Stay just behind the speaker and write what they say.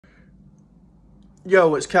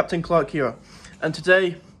Yo, it's Captain Clark here, and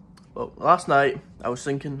today, well, last night, I was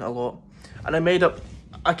thinking a lot, and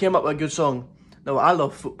I came up with a good song. Now, I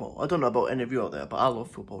love football. I don't know about any of you out there, but I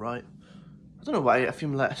love football, right? I don't know why I feel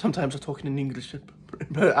like sometimes I'm talking in English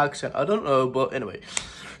accent. I don't know, but anyway.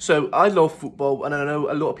 So, I love football, and I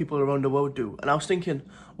know a lot of people around the world do. And I was thinking,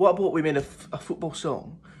 what about we made a football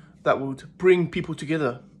song that would bring people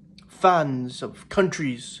together? Fans of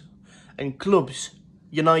countries and clubs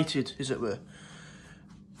united, as it were,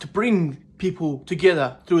 to bring people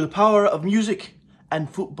together through the power of music and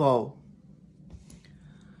football.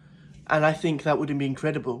 And I think that would be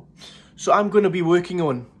incredible. So I'm going to be working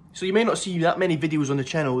on, so you may not see that many videos on the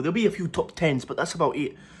channel, there'll be a few top 10s, but that's about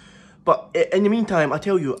it. But in the meantime, I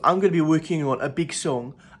tell you, I'm going to be working on a big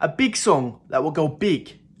song that will go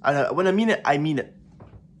big. And when I mean it, I mean it.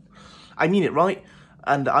 I mean it, right?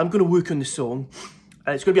 And I'm going to work on this song,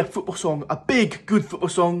 and it's going to be a football song, a big, good football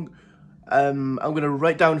song. I'm going to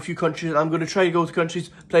write down a few countries. I'm going to try to go to countries,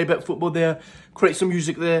 play a bit of football there, create some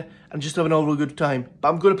music there, and just have an overall good time. But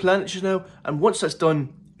I'm going to plan it just now, and once that's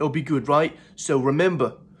done, it'll be good, right? So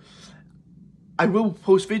remember, I will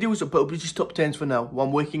post videos, but it'll be just top 10s for now, while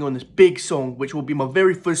I'm working on this big song, which will be my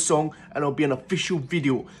very first song, and it'll be an official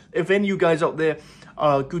video. If any of you guys out there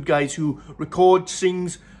are good guys who record,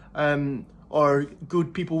 sings, or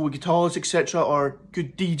good people with guitars, etc., or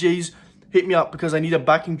good DJs, hit me up because I need a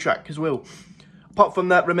backing track as well. Apart from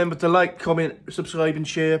that, remember to like, comment, subscribe and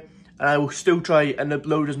share, and I will still try and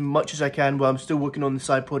upload as much as I can while I'm still working on the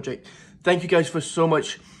side project. Thank you guys for so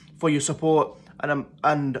much for your support,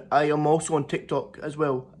 and I am also on TikTok as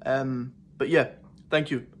well. But yeah, thank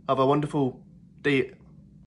you. Have a wonderful day.